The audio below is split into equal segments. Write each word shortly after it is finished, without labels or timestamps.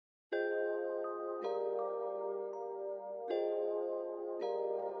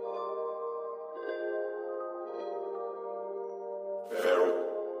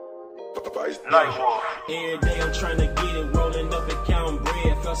Spice Nightwolf. Every day I'm trying to get it, rolling up and counting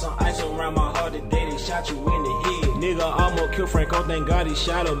bread. Felt some ice around my heart today, they shot you in the head. Nigga almost killed Franco, thank God he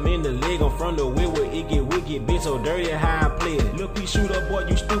shot him in the leg. I'm from the whip where it get wicked, bitch, so dirty how I play it. Look, we shoot up, boy,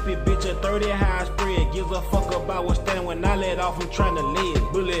 you stupid bitch, a 30 high spread. Gives a fuck about what's standing when I let off, I'm trying to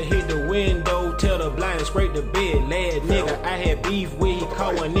live. Bullet hit the window, tell the blind, scrape the bed. Lad nigga, I had beef with, he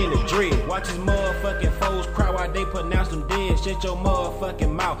caught one in the dread. Watch his motherfucking foes cry while they pronounce them dead. Shut your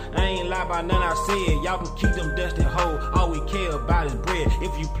motherfucking mouth, I ain't lie about none I said. Y'all can keep them dusty hoes, all we care about is bread.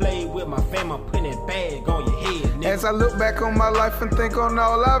 If you play with my fam, I'm putting that bag on your head, nigga. As I look back on my life and think on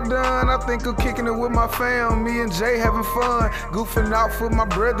all I've done, I think of kicking it with my fam, me and Jay having fun, goofing out with my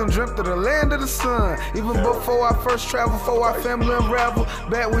brethren, dreamt of the land of the sun. Even before I first traveled, before our family unraveled,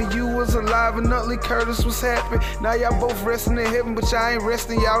 back when you was alive and Nutley Curtis was happy. Now y'all both resting in heaven, but y'all ain't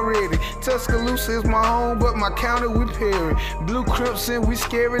resting, y'all ready. Tuscaloosa is my home, but my county we Perry. Blue Crimson, we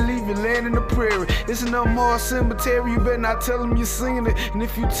scary, leave your land in the prairie. It's no more cemetery, you better not tell them you're singing it. And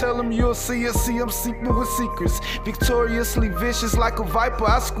if you tell them you'll see it, see I'm sleeping with secrets. Victoriously vicious like a viper,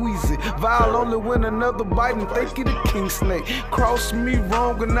 I squeeze it. Vile only when another bite and think it a king snake. Cross me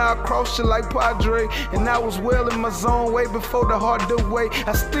wrong and I'll cross you like Padre. And I was well in my zone way before the harder way.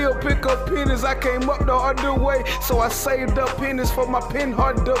 I still pick up pennies, I came up the harder way. So I saved up pennies for my pin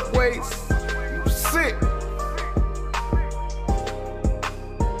hard up ways. You sick.